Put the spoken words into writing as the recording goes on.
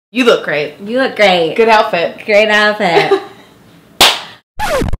You look great. You look great. Good outfit. Great outfit.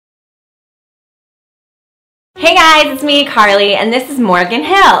 Hey guys, it's me, Carly, and this is Morgan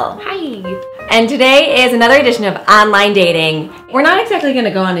Hill. Hi. And today is another edition of Online Dating. We're not exactly going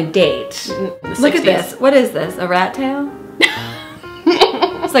to go on a date. Look at this. What is this? A rat tail?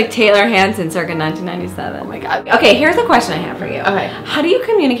 It's like Taylor Hanson circa 1997. Oh my god. Okay, here's a question I have for you. Okay. How do you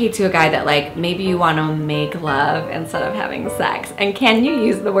communicate to a guy that like maybe you want to make love instead of having sex? And can you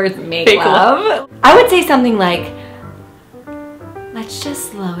use the words make love? I would say something like, let's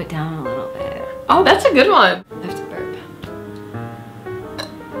just slow it down a little bit. Oh, that's a good one. I have to burp.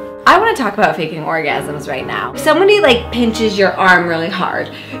 I want to talk about faking orgasms right now. If somebody like pinches your arm really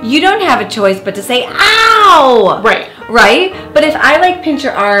hard, you don't have a choice but to say, ow! Right? But if I like pinch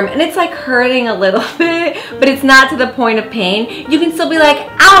your arm and it's like hurting a little bit, but it's not to the point of pain, you can still be like,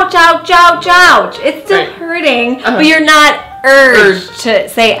 ouch, ouch, ouch, ouch. It's still hurting, but you're not urged to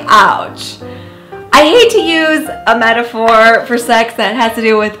say ouch. I hate to use a metaphor for sex that has to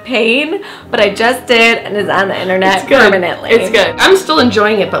do with pain, but I just did and it's on the internet permanently. It's good. I'm still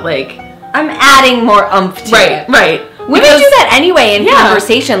enjoying it, but like, I'm adding more oomph to it. Right. Women do that anyway in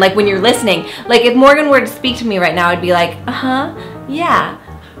conversation, like when you're listening. Like if Morgan were to speak to me right now, I'd be like, yeah.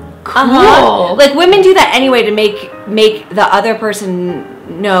 Cool. Like women do that anyway to make the other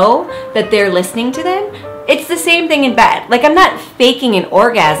person know that they're listening to them. It's the same thing in bed. Like I'm not faking an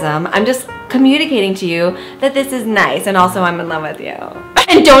orgasm. I'm just communicating to you that this is nice and also I'm in love with you.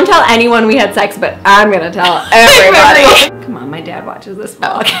 And don't tell anyone we had sex, but I'm gonna tell everybody. Come on, my dad watches this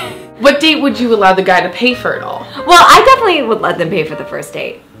vlog. What date would you allow the guy to pay for it all? Well, I definitely would let them pay for the first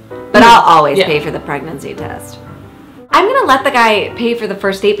date, but I'll always pay for the pregnancy test. I'm gonna let the guy pay for the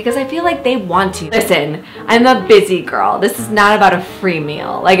first date because I feel like they want to. Listen, I'm a busy girl. This is not about a free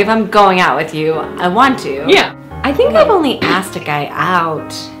meal. Like if I'm going out with you, I want to. Yeah. I think I've only asked a guy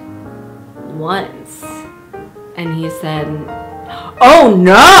out once and he said, oh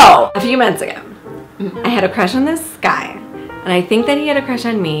no! A few months ago, I had a crush on this guy and I think that he had a crush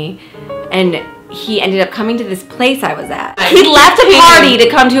on me and he ended up coming to this place I was at. He left a party to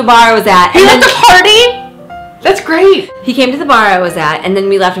come to a bar I was at. He left a party? That's great. He came to the bar I was at and then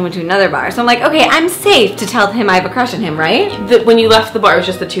we left and went to another bar. So I'm like, okay, I'm safe to tell him I have a crush on him, right? When you left the bar, it was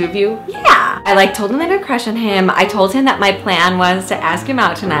just the two of you? Yeah. I like told him that I had a crush on him. I told him that my plan was to ask him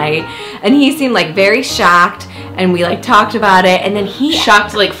out tonight and he seemed like very shocked and we like talked about it and then he...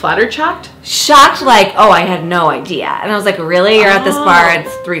 Shocked like flattered shocked? Shocked like, oh, I had no idea. And I was like, really? You're at this bar,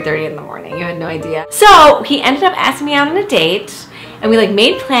 it's 3:30 in the morning. You had no idea. So he ended up asking me out on a date. And we like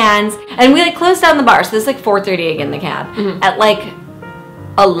made plans and we like closed down the bar. So this is like 4:30 again in the cab. At like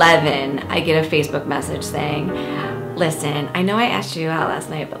 11, I get a Facebook message saying, listen, I know I asked you out last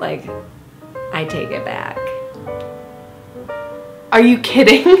night, but like, I take it back. Are you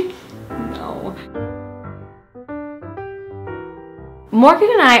kidding? No. Morgan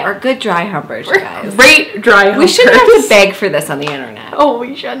and I are good dry humpers, you guys. Great dry humpers. We shouldn't have to beg for this on the internet. Oh,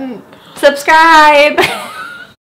 we shouldn't. Subscribe.